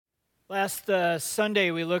Last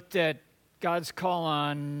Sunday, we looked at God's call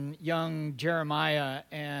on young Jeremiah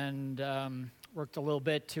and worked a little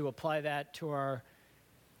bit to apply that to our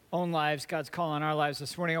own lives, God's call on our lives.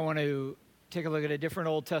 This morning, I want to take a look at a different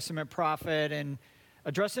Old Testament prophet and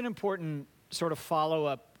address an important sort of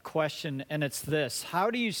follow-up question, and it's this.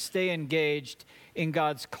 How do you stay engaged in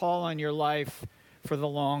God's call on your life for the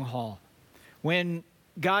long haul? When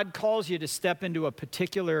God calls you to step into a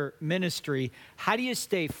particular ministry, how do you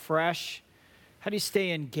stay fresh? How do you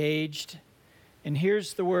stay engaged? And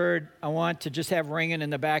here's the word I want to just have ringing in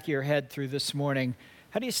the back of your head through this morning.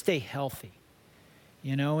 How do you stay healthy?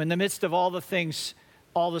 You know, in the midst of all the things,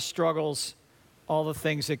 all the struggles, all the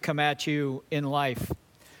things that come at you in life.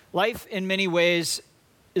 Life, in many ways,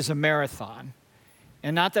 is a marathon.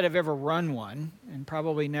 And not that I've ever run one, and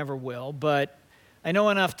probably never will, but I know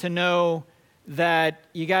enough to know that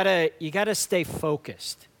you gotta stay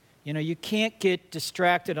focused. You know, you can't get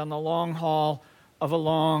distracted on the long haul of a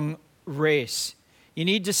long race. You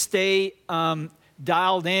need to stay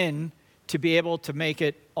dialed in to be able to make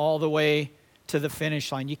it all the way to the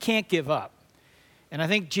finish line. You can't give up. And I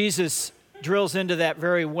think Jesus drills into that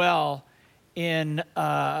very well in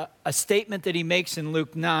a statement that he makes in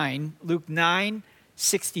Luke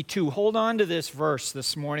 9:62. Hold on to this verse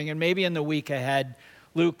this morning and maybe in the week ahead.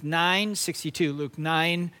 Luke 9:62. Luke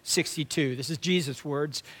 9:62. This is Jesus'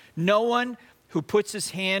 words. No one who puts his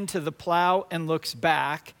hand to the plow and looks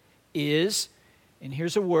back is, and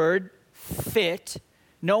here's a word, fit.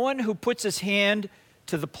 No one who puts his hand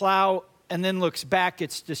to the plow and then looks back,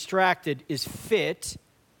 gets distracted, is fit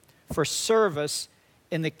for service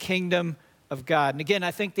in the kingdom of God. And again,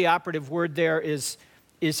 I think the operative word there is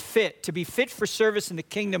fit. To be fit for service in the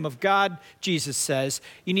kingdom of God, Jesus says,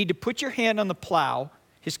 you need to put your hand on the plow,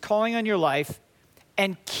 his calling on your life,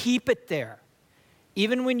 and keep it there.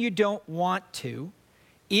 Even when you don't want to,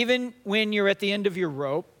 even when you're at the end of your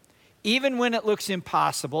rope, even when it looks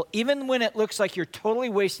impossible, even when it looks like you're totally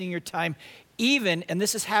wasting your time, even, and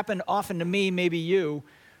this has happened often to me, maybe you,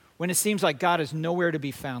 when it seems like God is nowhere to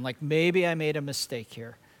be found, like maybe I made a mistake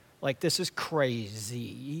here, like this is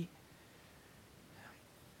crazy.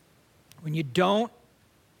 When you don't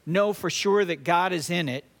know for sure that God is in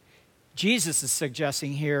it, Jesus is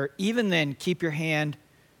suggesting here, even then, keep your hand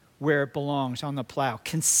where it belongs, on the plow.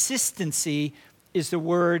 Consistency is the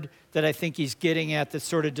word that I think he's getting at that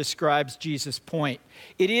sort of describes Jesus' point.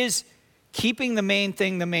 It is keeping the main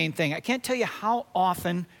thing the main thing. I can't tell you how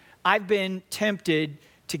often I've been tempted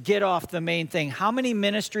to get off the main thing. How many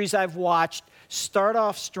ministries I've watched start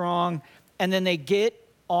off strong and then they get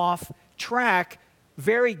off track.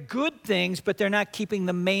 Very good things, but they're not keeping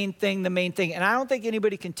the main thing the main thing. And I don't think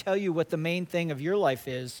anybody can tell you what the main thing of your life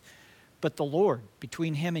is, but the Lord,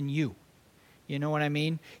 between him and you. You know what I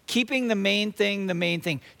mean? Keeping the main thing the main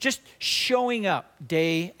thing. Just showing up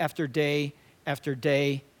day after day after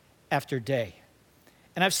day after day.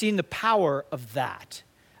 And I've seen the power of that.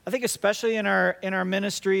 I think especially in our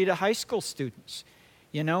ministry to high school students.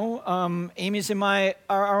 You know, Amy's and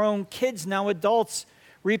our own kids, now adults,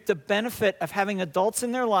 reap the benefit of having adults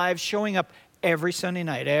in their lives showing up every Sunday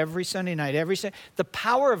night. The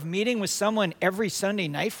power of meeting with someone every Sunday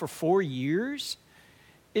night for 4 years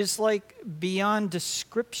is like beyond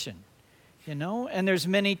description, you know? And there's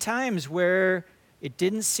many times where it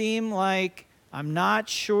didn't seem like, I'm not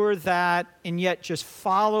sure that, and yet just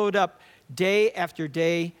followed up day after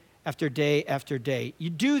day after day after day.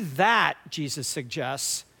 You do that, Jesus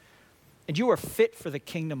suggests, and you are fit for the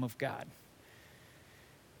kingdom of God.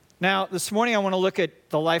 Now, this morning I want to look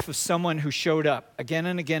at the life of someone who showed up again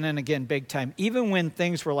and again and again, big time. Even when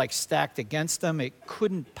things were like stacked against them, it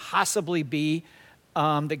couldn't possibly be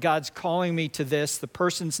that God's calling me to this. The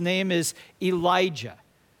person's name is Elijah,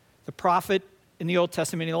 the prophet in the Old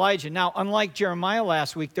Testament, Elijah. Now, unlike Jeremiah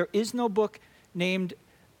last week, there is no book named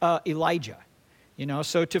Elijah. You know,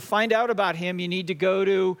 so to find out about him, you need to go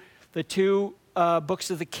to the two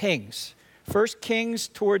books of the Kings. First Kings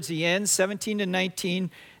towards the end, 17 to 19,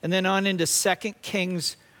 and then on into 2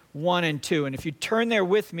 Kings 1 and 2. And if you turn there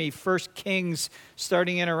with me, 1 Kings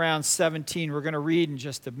starting in around 17, we're going to read in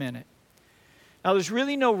just a minute. Now, there's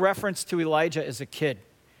really no reference to Elijah as a kid.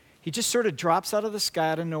 He just sort of drops out of the sky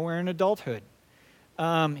out of nowhere in adulthood.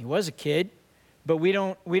 He was a kid, but we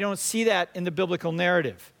don't see that in the biblical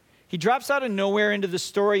narrative. He drops out of nowhere into the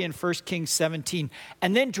story in 1 Kings 17.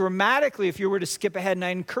 And then dramatically, if you were to skip ahead, and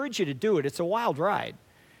I encourage you to do it, it's a wild ride.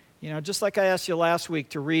 You know, just like I asked you last week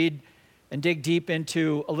to read and dig deep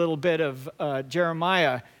into a little bit of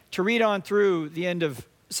Jeremiah, to read on through the end of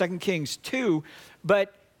 2 Kings 2.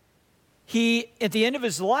 But he, at the end of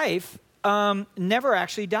his life, never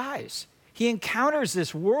actually dies. he encounters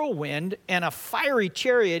this whirlwind and a fiery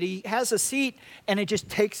chariot. He has a seat, and it just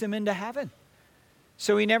takes him into heaven.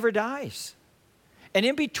 So he never dies. And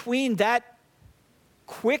in between that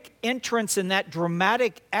quick entrance and that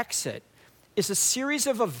dramatic exit is a series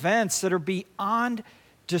of events that are beyond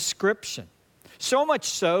description. So much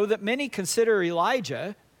so that many consider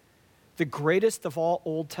Elijah the greatest of all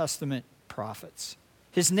Old Testament prophets.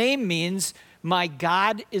 His name means, "My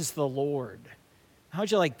God is the Lord." How'd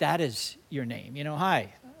you like that as your name?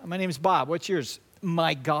 Hi, my name is Bob. What's yours?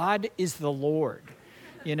 "My God is the Lord."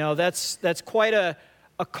 That's quite a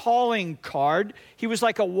calling card. He was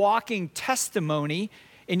like a walking testimony,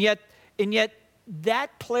 and yet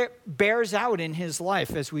that bears out in his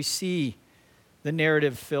life as we see the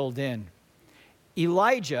narrative filled in.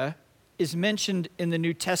 Elijah is mentioned in the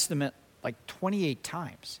New Testament like 28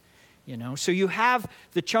 times. So you have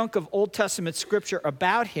the chunk of Old Testament scripture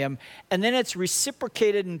about him, and then it's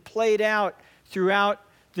reciprocated and played out throughout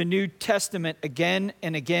the New Testament again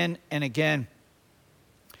and again and again.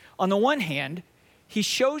 On the one hand, he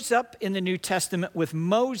shows up in the New Testament with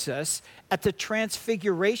Moses at the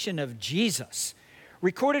transfiguration of Jesus,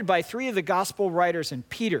 recorded by 3 of the gospel writers and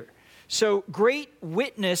Peter. So great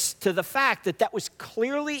witness to the fact that was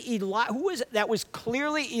clearly that was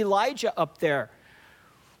clearly Elijah up there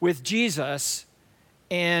with Jesus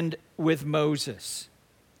and with Moses.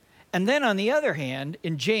 And then on the other hand,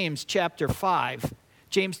 in James chapter 5,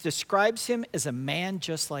 James describes him as a man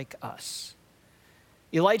just like us.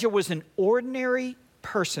 Elijah was an ordinary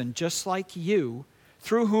person just like you,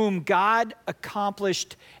 through whom God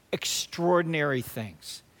accomplished extraordinary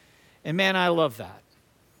things. And man, I love that.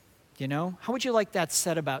 How would you like that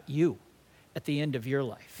said about you at the end of your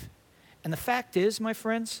life? And the fact is, my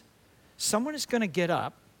friends, someone is going to get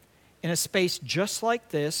up in a space just like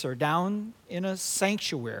this or down in a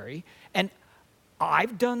sanctuary, and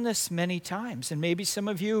I've done this many times, and maybe some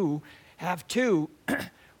of you have too,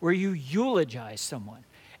 where you eulogize someone.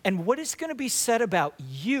 And what is going to be said about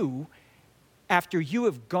you after you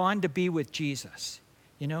have gone to be with Jesus?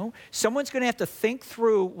 Someone's going to have to think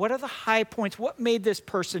through, what are the high points? What made this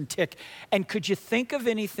person tick? And could you think of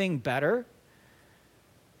anything better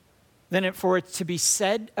than for it to be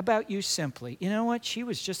said about you simply, "You know what? She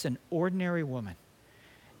was just an ordinary woman.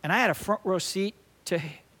 And I had a front row seat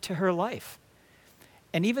to her life.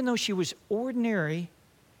 And even though she was ordinary,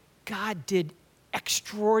 God did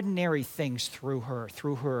extraordinary things through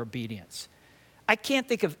her obedience." I can't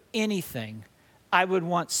think of anything I would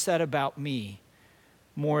want said about me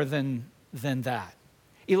more than that.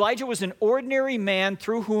 Elijah was an ordinary man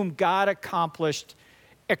through whom God accomplished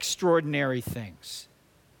extraordinary things.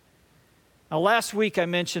 Now, last week I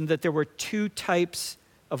mentioned that there were 2 types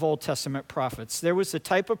of Old Testament prophets. There was the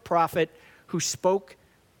type of prophet who spoke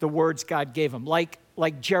the words God gave him, like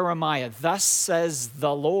Jeremiah, "Thus says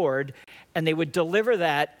the Lord," and they would deliver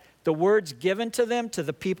the words given to them, to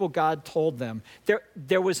the people God told them.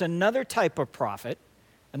 There was another type of prophet,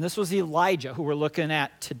 and this was Elijah, who we're looking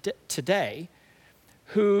at today,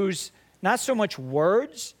 whose not so much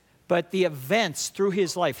words, but the events through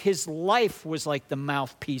his life. His life was like the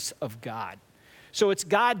mouthpiece of God. So it's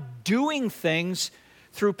God doing things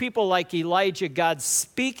through people like Elijah, God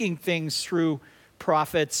speaking things through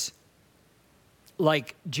prophets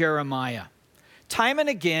like Jeremiah. Time and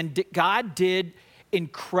again, God did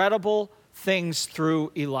incredible things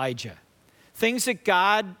through Elijah. Things that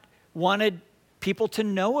God wanted people to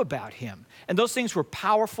know about him. And those things were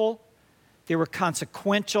powerful. They were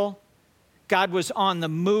consequential. God was on the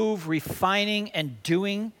move, refining and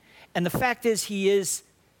doing. And the fact is, he is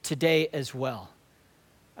today as well.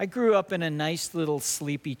 I grew up in a nice little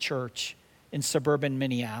sleepy church in suburban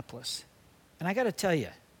Minneapolis. And I got to tell you,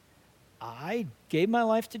 I gave my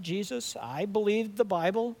life to Jesus. I believed the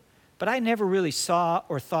Bible. But I never really saw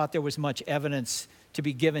or thought there was much evidence to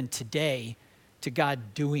be given today to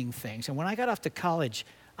God doing things. And when I got off to college,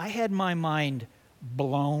 I had my mind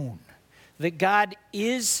blown that God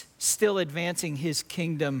is still advancing his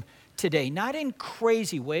kingdom today. Not in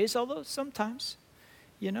crazy ways, although sometimes,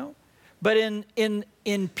 but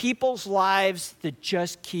in people's lives that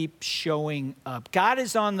just keep showing up. God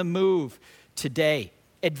is on the move today,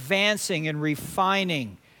 advancing and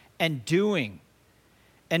refining and doing.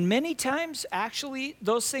 And many times, actually,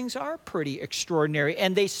 those things are pretty extraordinary.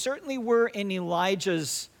 And they certainly were in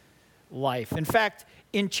Elijah's life. In fact,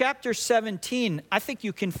 in chapter 17, I think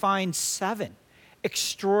you can find 7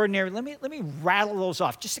 extraordinary. Let me rattle those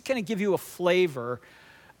off just to kind of give you a flavor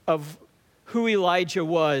of who Elijah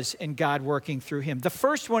was and God working through him. The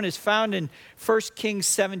first one is found in 1 Kings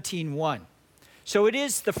 17:1. So it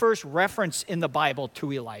is the first reference in the Bible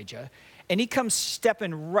to Elijah. And he comes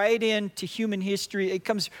stepping right into human history. It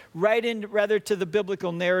comes right in, rather, to the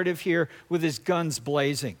biblical narrative here with his guns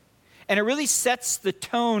blazing. And it really sets the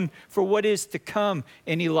tone for what is to come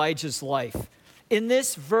in Elijah's life. In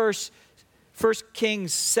this verse, 1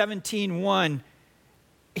 Kings 17:1,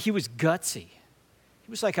 he was gutsy. He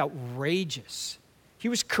was like outrageous. He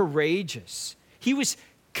was courageous. He was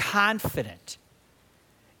confident.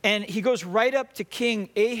 And he goes right up to King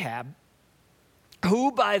Ahab,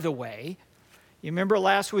 who, by the way, you remember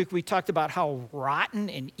last week we talked about how rotten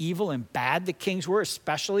and evil and bad the kings were,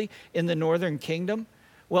 especially in the northern kingdom?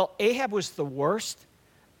 Well, Ahab was the worst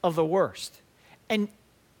of the worst. And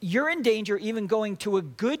you're in danger even going to a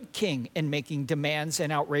good king and making demands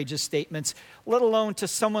and outrageous statements, let alone to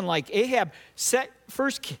someone like Ahab.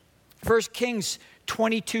 1 Kings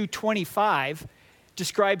 22:25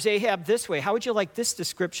 describes Ahab this way. How would you like this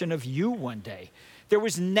description of you one day? There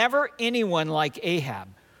was never anyone like Ahab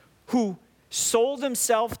who sold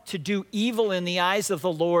himself to do evil in the eyes of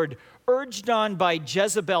the Lord, urged on by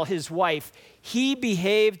Jezebel, his wife. He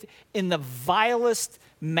behaved in the vilest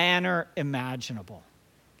manner imaginable.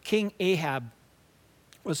 King Ahab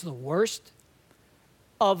was the worst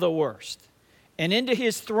of the worst. And into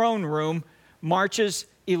his throne room marches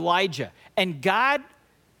Elijah. And God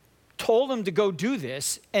told him to go do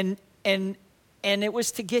this, and it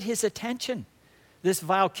was to get his attention, this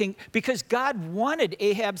vile king, because God wanted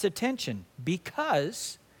Ahab's attention,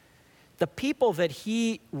 because the people that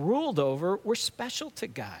he ruled over were special to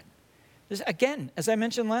God. Again, as I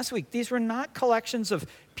mentioned last week, these were not collections of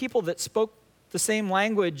people that spoke the same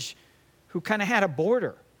language who kind of had a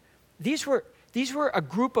border. These were a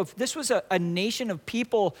group of, this was a nation of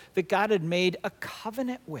people that God had made a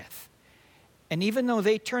covenant with. And even though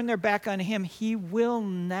they turned their back on him, he will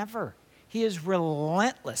never. He is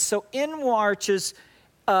relentless. So in marches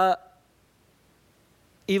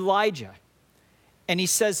Elijah, and he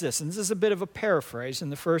says this, and this is a bit of a paraphrase in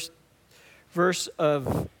the first verse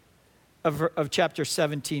of chapter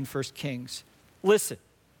 17, 1 Kings. Listen,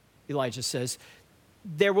 Elijah says,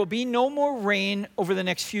 there will be no more rain over the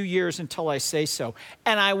next few years until I say so.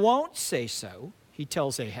 And I won't say so, he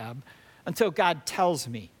tells Ahab, until God tells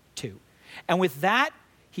me to. And with that,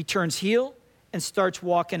 he turns heel and starts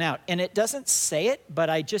walking out. And it doesn't say it, but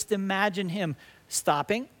I just imagine him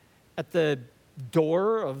stopping at the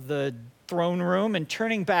door of the throne room and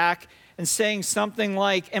turning back and saying something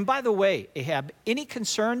like, and by the way, Ahab, any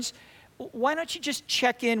concerns? Why don't you just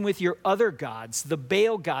check in with your other gods, the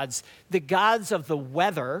Baal gods, the gods of the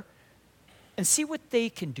weather, and see what they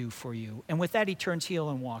can do for you? And with that, he turns heel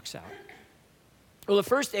and walks out. Well, at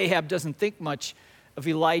first, Ahab doesn't think much of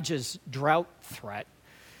Elijah's drought threat.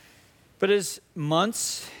 But as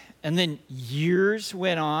months and then years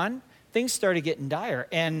went on, things started getting dire.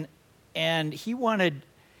 And he wanted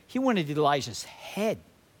Elijah's head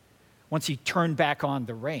once he turned back on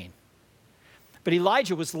the rain. But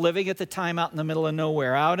Elijah was living at the time out in the middle of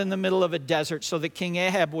nowhere, out in the middle of a desert, so that King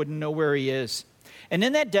Ahab wouldn't know where he is. And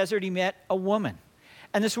in that desert, he met a woman.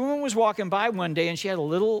 And this woman was walking by one day, and she had a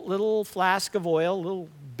little flask of oil, a little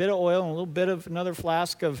bit of oil, and a little bit of another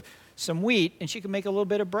flask of some wheat, and she could make a little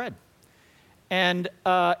bit of bread. And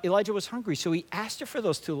Elijah was hungry, so he asked her for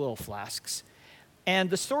those two little flasks. And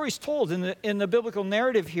the story's told in the biblical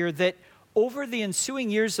narrative here that over the ensuing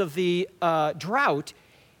years of the drought,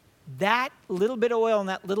 that little bit of oil and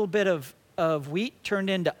that little bit of wheat turned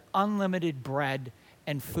into unlimited bread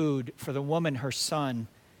and food for the woman, her son,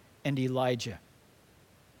 and Elijah.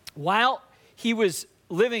 While he was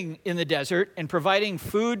living in the desert and providing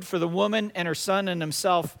food for the woman and her son and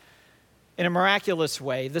himself in a miraculous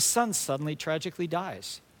way, the son suddenly tragically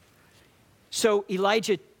dies. So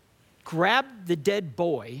Elijah grabbed the dead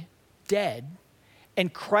boy, dead,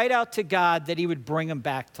 and cried out to God that he would bring him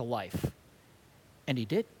back to life. And he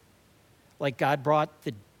did. Like God brought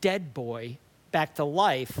the dead boy back to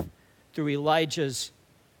life through Elijah's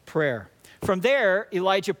prayer. From there,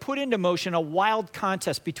 Elijah put into motion a wild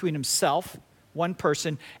contest between himself, one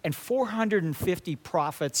person, and 450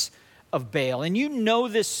 prophets of Baal. And you know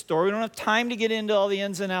this story. We don't have time to get into all the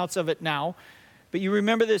ins and outs of it now, but you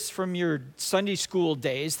remember this from your Sunday school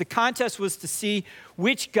days. The contest was to see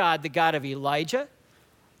which God, the God of Elijah,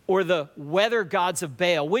 or the weather gods of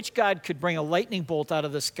Baal, which God could bring a lightning bolt out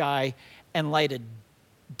of the sky and light a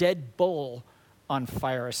dead bull on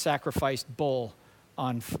fire, a sacrificed bull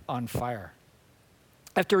on fire.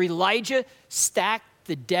 After Elijah stacked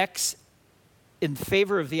the decks in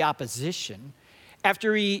favor of the opposition,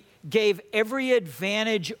 after he gave every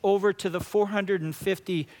advantage over to the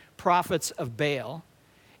 450 prophets of Baal,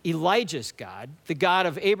 Elijah's God, the God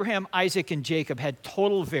of Abraham, Isaac, and Jacob, had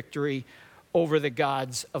total victory over the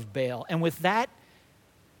gods of Baal. And with that,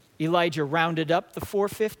 Elijah rounded up the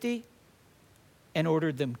 450 and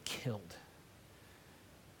ordered them killed.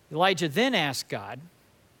 Elijah then asked God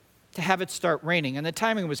to have it start raining. And the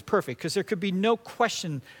timing was perfect because there could be no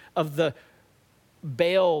question of the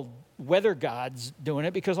Baal weather gods doing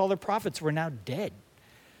it because all their prophets were now dead.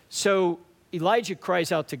 So Elijah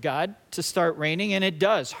cries out to God to start raining, and it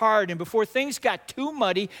does, hard. And before things got too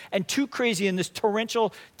muddy and too crazy in this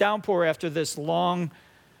torrential downpour after this long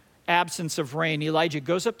absence of rain, Elijah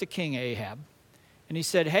goes up to King Ahab, and he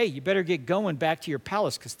said, hey, you better get going back to your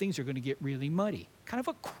palace because things are going to get really muddy. Kind of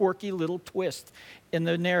a quirky little twist in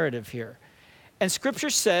the narrative here. And Scripture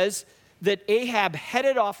says that Ahab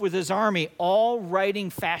headed off with his army, all riding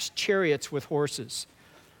fast chariots with horses.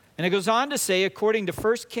 And it goes on to say, according to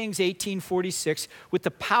 1 Kings 18:46, with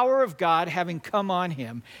the power of God having come on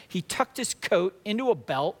him, he tucked his coat into a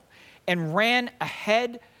belt and ran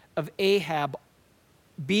ahead of Ahab,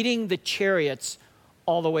 beating the chariots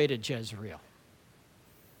all the way to Jezreel.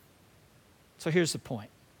 So here's the point.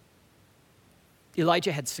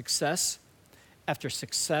 Elijah had success after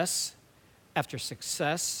success after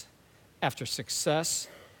success after success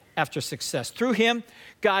after success. Through him,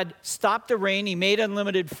 God stopped the rain. He made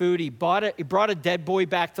unlimited food. He brought a dead boy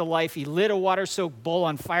back to life. He lit a water-soaked bull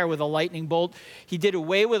on fire with a lightning bolt. He did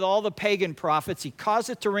away with all the pagan prophets. He caused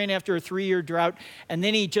it to rain after a 3-year drought. And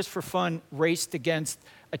then he, just for fun, raced against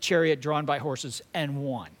a chariot drawn by horses and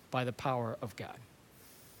won by the power of God.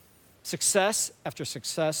 Success after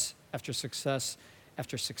success after success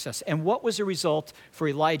after success. And what was the result for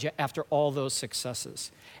Elijah after all those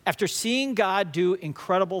successes? After seeing God do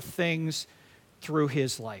incredible things through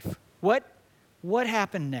his life, what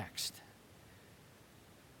happened next?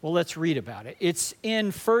 Well, let's read about it. It's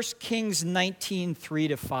in 1 Kings 19,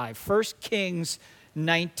 3-5. 1 Kings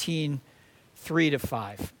 19,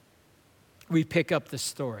 3-5. We pick up the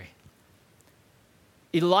story.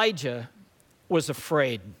 Elijah was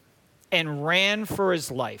afraid and ran for his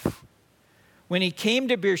life. When he came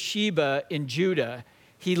to Beersheba in Judah,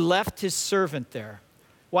 he left his servant there,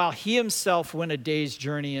 while he himself went a day's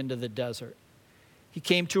journey into the desert. He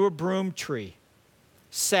came to a broom tree,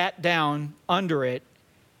 sat down under it,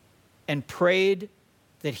 and prayed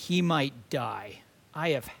that he might die. I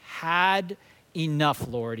have had enough,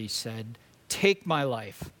 Lord, he said. Take my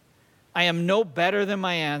life. I am no better than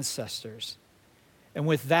my ancestors. And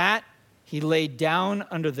with that, he lay down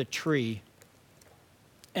under the tree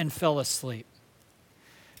and fell asleep.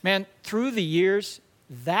 Man, through the years,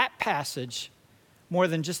 that passage, more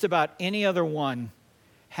than just about any other one,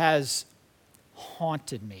 has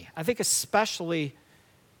haunted me. I think especially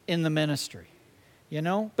in the ministry,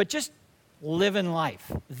 but just living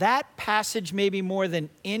life. That passage, maybe more than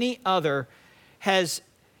any other, has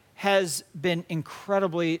been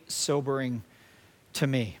incredibly sobering to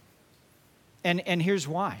me. And here's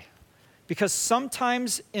why. Because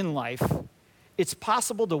sometimes in life, it's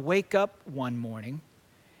possible to wake up one morning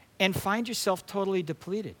and find yourself totally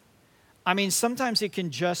depleted. I mean, sometimes it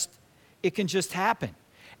can just happen.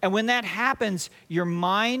 And when that happens, your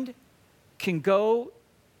mind can go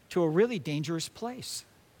to a really dangerous place.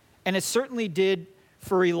 And it certainly did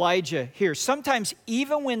for Elijah here. Sometimes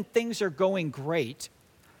even when things are going great,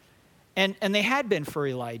 and they had been for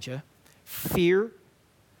Elijah, fear,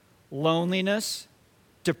 loneliness,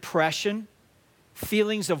 depression,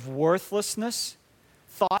 feelings of worthlessness,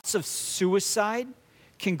 thoughts of suicide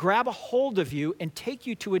can grab a hold of you and take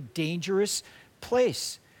you to a dangerous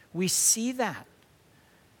place. We see that.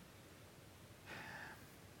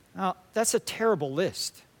 Now, that's a terrible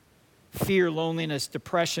list. Fear, loneliness,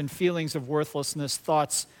 depression, feelings of worthlessness,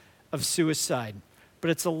 thoughts of suicide.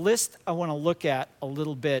 But it's a list I want to look at a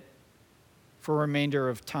little bit for a remainder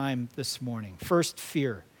of time this morning. First,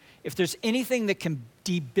 fear. If there's anything that can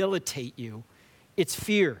debilitate you, it's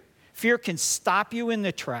fear. Fear can stop you in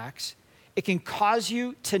the tracks. It can cause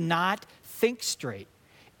you to not think straight.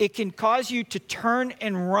 It can cause you to turn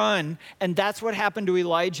and run, and that's what happened to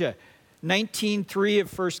Elijah. 19:3 of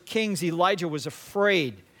 1 Kings, Elijah was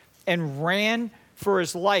afraid and ran for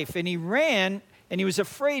his life. And he ran, and he was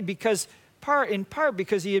afraid in part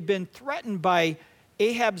because he had been threatened by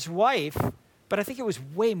Ahab's wife, but I think it was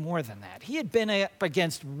way more than that. He had been up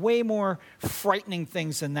against way more frightening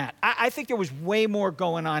things than that. I think there was way more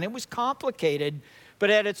going on. It was complicated, but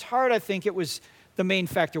at its heart, I think the main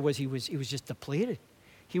factor was he was just depleted.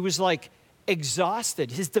 He was like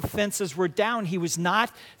exhausted. His defenses were down. He was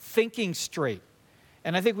not thinking straight.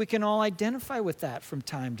 And I think we can all identify with that from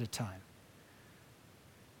time to time.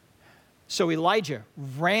 So Elijah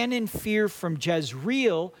ran in fear from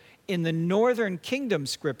Jezreel in the northern kingdom,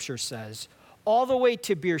 Scripture says, all the way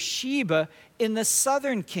to Beersheba in the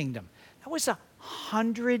southern kingdom. That was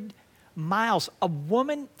 100 miles. A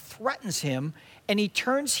woman threatens him, and he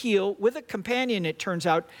turns heel with a companion, it turns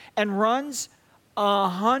out, and runs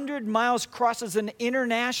 100 miles, crosses an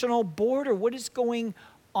international border. What is going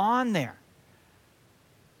on there?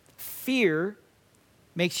 Fear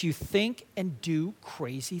makes you think and do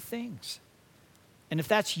crazy things. And if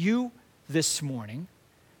that's you this morning,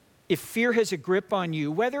 if fear has a grip on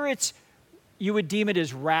you, whether it's you would deem it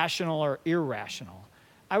as rational or irrational,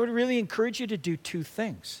 I would really encourage you to do two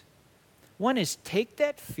things. One is take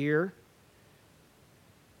that fear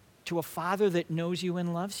to a Father that knows you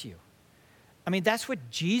and loves you. I mean, that's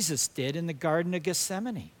what Jesus did in the Garden of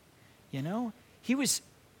Gethsemane. You know, he was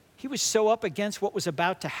so up against what was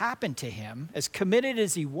about to happen to him, as committed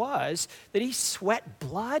as he was, that he sweat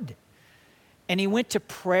blood. And he went to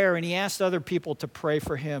prayer, and he asked other people to pray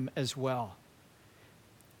for him as well.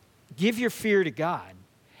 Give your fear to God,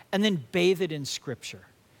 and then bathe it in Scripture.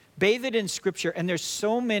 Bathe it in Scripture, and there's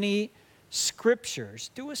so many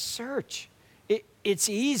Scriptures. Do a search. It's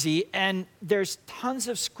easy, and there's tons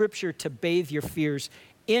of Scripture to bathe your fears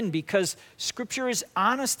in, because Scripture is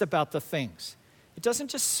honest about the things. It doesn't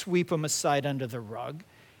just sweep them aside under the rug.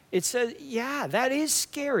 It says, yeah, that is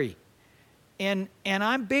scary. And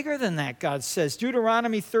I'm bigger than that, God says.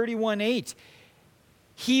 Deuteronomy 31:8.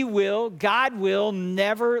 God will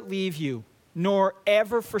never leave you, nor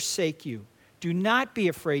ever forsake you. Do not be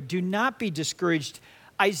afraid. Do not be discouraged.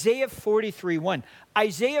 Isaiah 43:1.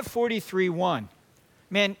 Isaiah 43:1.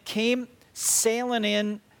 Man, came sailing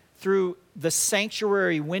in through the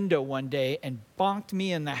sanctuary window one day and bonked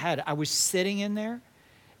me in the head. I was sitting in there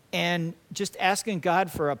and just asking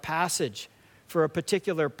God for a passage for a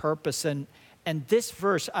particular purpose. And this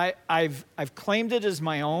verse, I've claimed it as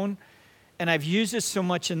my own, and I've used it so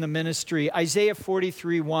much in the ministry. Isaiah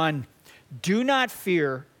 43:1. Do not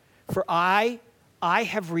fear, for I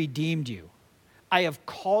have redeemed you. I have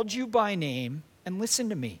called you by name, and listen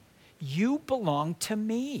to me. You belong to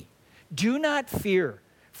me. Do not fear,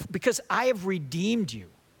 because I have redeemed you.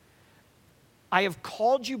 I have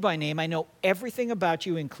called you by name. I know everything about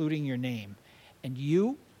you, including your name. And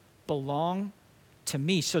you belong to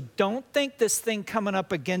me. So don't think this thing coming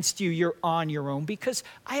up against you, you're on your own, because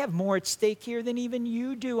I have more at stake here than even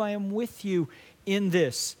you do. I am with you in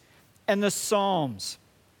this. And the Psalms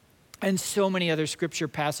and so many other scripture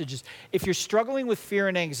passages. If you're struggling with fear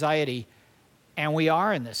and anxiety, and we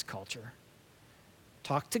are in this culture,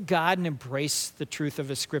 talk to God and embrace the truth of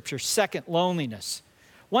His Scripture. Second, loneliness.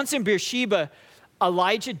 Once in Beersheba,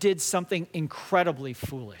 Elijah did something incredibly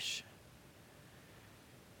foolish.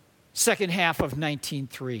 Second half of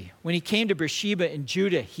 19:3. When he came to Beersheba in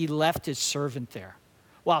Judah, he left his servant there,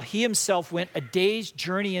 while he himself went a day's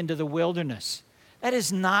journey into the wilderness. That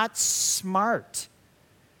is not smart.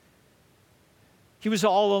 He was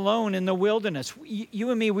all alone in the wilderness.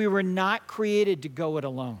 You and me, we were not created to go it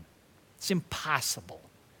alone. It's impossible.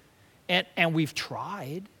 And we've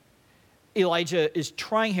tried. Elijah is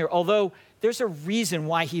trying here, although there's a reason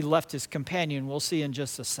why he left his companion. We'll see in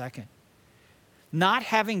just a second. Not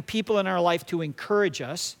having people in our life to encourage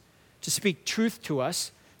us, to speak truth to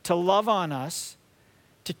us, to love on us,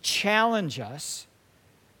 to challenge us,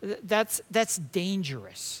 that's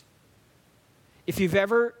dangerous. If you've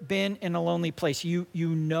ever been in a lonely place, you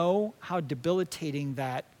know how debilitating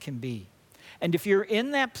that can be. And if you're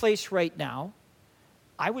in that place right now,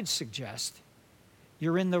 I would suggest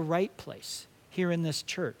you're in the right place here in this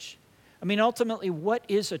church. I mean, ultimately, what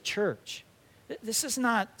is a church? This is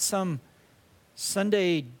not some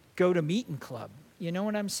Sunday go-to-meeting club. You know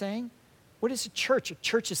what I'm saying? What is a church? A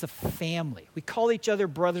church is a family. We call each other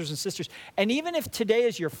brothers and sisters. And even if today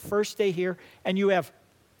is your first day here and you have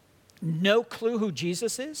no clue who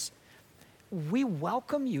Jesus is, we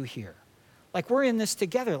welcome you here. Like, we're in this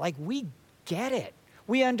together. Like, we get it.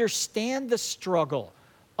 We understand the struggle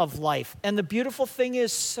of life. And the beautiful thing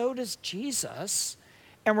is, so does Jesus.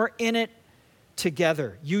 And we're in it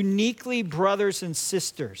together, uniquely brothers and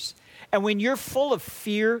sisters. And when you're full of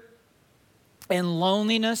fear and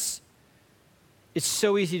loneliness, it's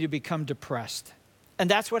so easy to become depressed. And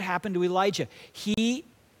that's what happened to Elijah. He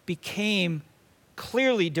became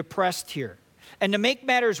clearly depressed here. And to make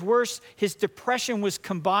matters worse, his depression was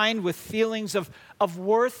combined with feelings of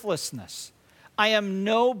worthlessness. I am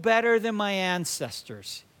no better than my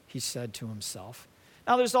ancestors, he said to himself.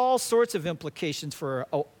 Now, there's all sorts of implications for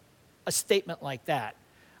a statement like that.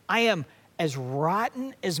 I am as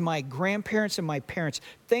rotten as my grandparents and my parents.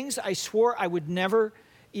 Things I swore I would never,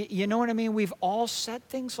 you know what I mean? We've all said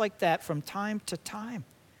things like that from time to time.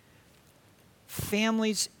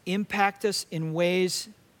 Families impact us in ways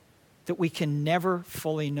that we can never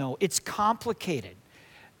fully know. It's complicated.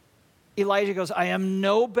 Elijah goes, I am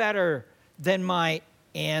no better than my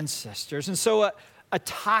ancestors. And so a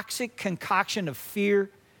toxic concoction of fear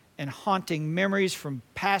and haunting memories from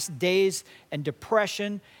past days and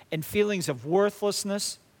depression and feelings of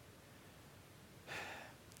worthlessness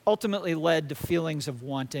ultimately led to feelings of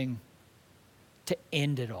wanting to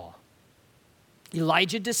end it all.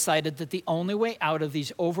 Elijah decided that the only way out of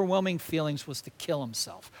these overwhelming feelings was to kill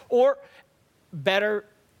himself, or better,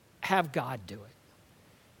 have God do it,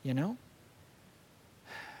 you know?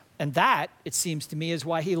 And that, it seems to me, is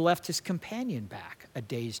why he left his companion back a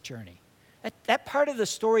day's journey. That part of the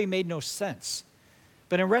story made no sense,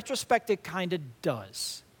 but in retrospect, it kind of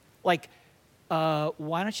does. Like, why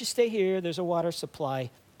don't you stay here? There's a water supply.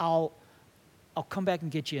 I'll come back and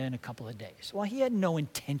get you in a couple of days. Well, he had no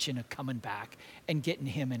intention of coming back and getting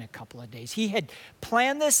him in a couple of days. He had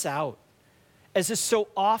planned this out, as is so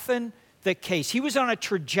often the case. He was on a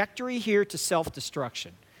trajectory here to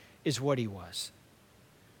self-destruction, is what he was.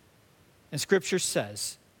 And Scripture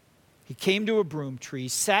says, he came to a broom tree,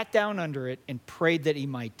 sat down under it, and prayed that he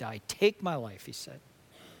might die. Take my life, he said.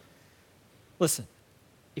 Listen,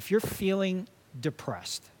 if you're feeling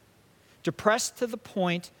depressed to the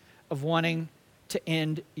point of wanting to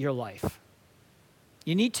end your life,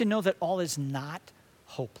 you need to know that all is not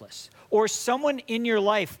hopeless. Or someone in your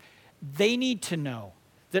life, they need to know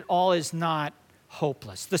that all is not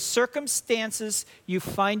hopeless. The circumstances you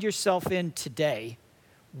find yourself in today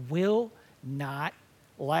will not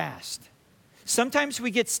last. Sometimes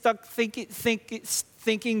we get stuck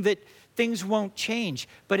thinking that things won't change,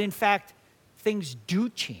 but in fact, things do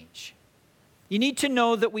change. You need to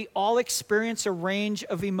know that we all experience a range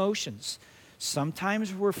of emotions.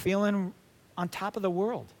 Sometimes we're feeling on top of the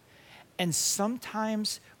world, and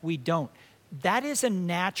sometimes we don't. That is a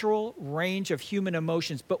natural range of human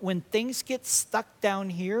emotions, but when things get stuck down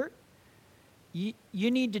here, you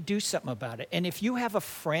need to do something about it. And if you have a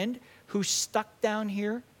friend who's stuck down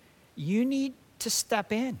here, you need to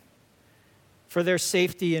step in for their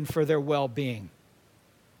safety and for their well-being.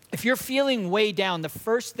 If you're feeling way down, the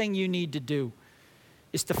first thing you need to do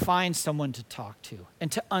is to find someone to talk to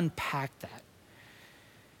and to unpack that.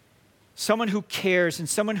 Someone who cares and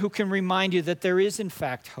someone who can remind you that there is, in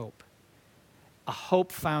fact, hope. A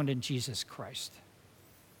hope found in Jesus Christ.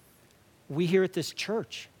 We here at this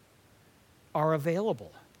church are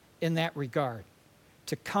available in that regard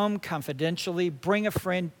to come confidentially, bring a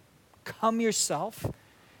friend, come yourself,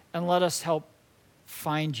 and let us help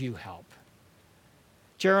find you help.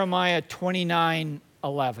 Jeremiah 29:11.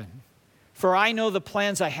 For I know the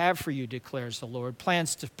plans I have for you, declares the Lord,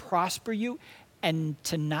 plans to prosper you and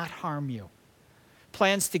to not harm you,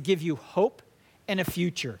 plans to give you hope and a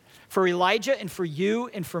future. For Elijah and for you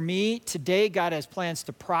and for me, today God has plans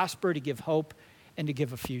to prosper, to give hope, and to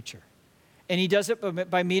give a future. And he does it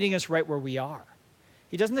by meeting us right where we are.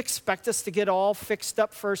 He doesn't expect us to get all fixed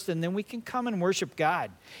up first and then we can come and worship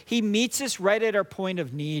God. He meets us right at our point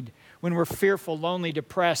of need when we're fearful, lonely,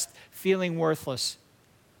 depressed, feeling worthless,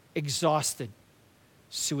 exhausted,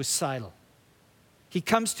 suicidal. He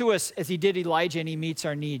comes to us as he did Elijah, and he meets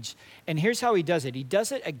our needs. And here's how he does it. He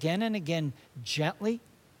does it again and again, gently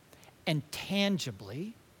and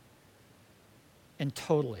tangibly and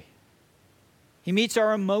totally. He meets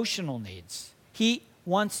our emotional needs. He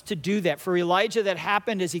wants to do that. For Elijah, that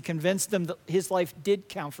happened as he convinced them that his life did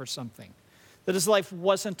count for something, that his life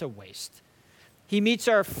wasn't a waste. He meets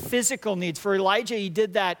our physical needs. For Elijah, he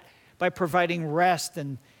did that by providing rest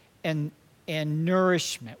and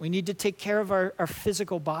nourishment. We need to take care of our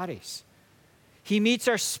physical bodies. He meets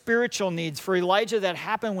our spiritual needs. For Elijah, that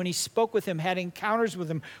happened when he spoke with him, had encounters with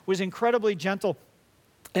him, was incredibly gentle.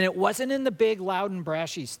 And it wasn't in the big, loud, and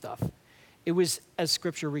brashy stuff. It was, as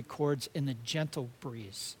Scripture records, in the gentle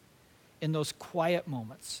breeze, in those quiet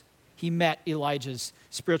moments. He met Elijah's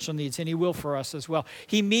spiritual needs, and he will for us as well.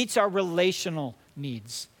 He meets our relational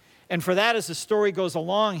needs. And for that, as the story goes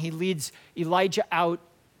along, he leads Elijah out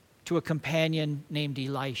to a companion named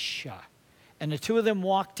Elisha. And the two of them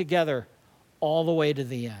walk together all the way to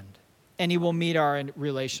the end. And he will meet our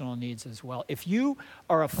relational needs as well. If you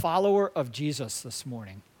are a follower of Jesus this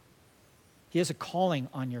morning, he has a calling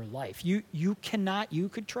on your life. You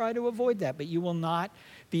could try to avoid that, but you will not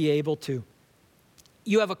be able to.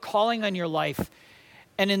 You have a calling on your life.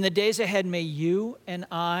 And in the days ahead, may you and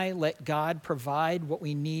I let God provide what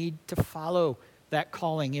we need to follow that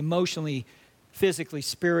calling emotionally, physically,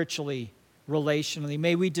 spiritually, relationally.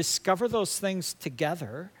 May we discover those things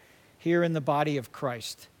together here in the body of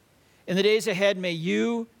Christ. In the days ahead, may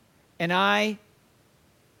you and I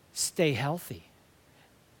stay healthy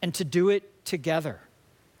and to do it together.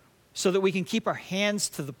 so that we can keep our hands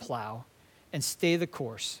to the plow and stay the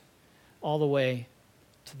course all the way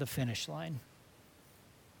to the finish line.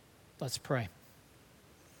 Let's pray.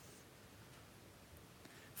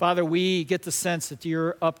 Father, we get the sense that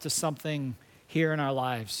you're up to something here in our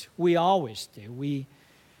lives. We always do. We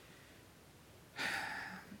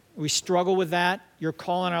struggle with that. Your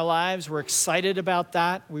call in our lives, we're excited about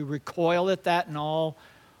that. We recoil at that and all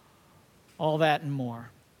that and more.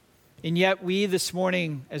 And yet we this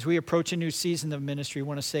morning, as we approach a new season of ministry,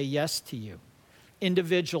 want to say yes to you,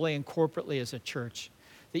 individually and corporately as a church,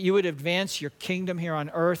 that you would advance your kingdom here on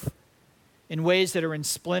earth in ways that are in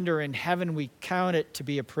splendor in heaven. We count it to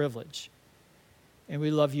be a privilege, and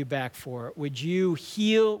we love you back for it. Would you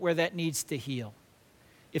heal where that needs to heal?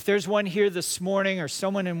 If there's one here this morning or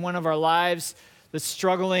someone in one of our lives that's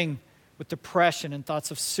struggling with depression and thoughts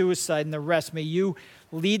of suicide and the rest, may you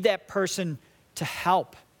lead that person to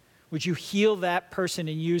help. Would you heal that person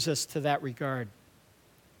and use us to that regard?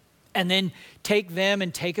 And then take them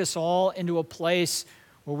and take us all into a place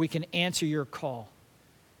where we can answer your call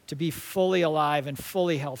to be fully alive and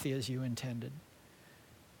fully healthy as you intended.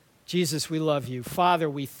 Jesus, we love you. Father,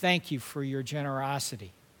 we thank you for your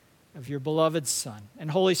generosity of your beloved Son.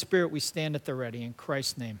 And Holy Spirit, we stand at the ready. In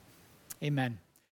Christ's name, amen.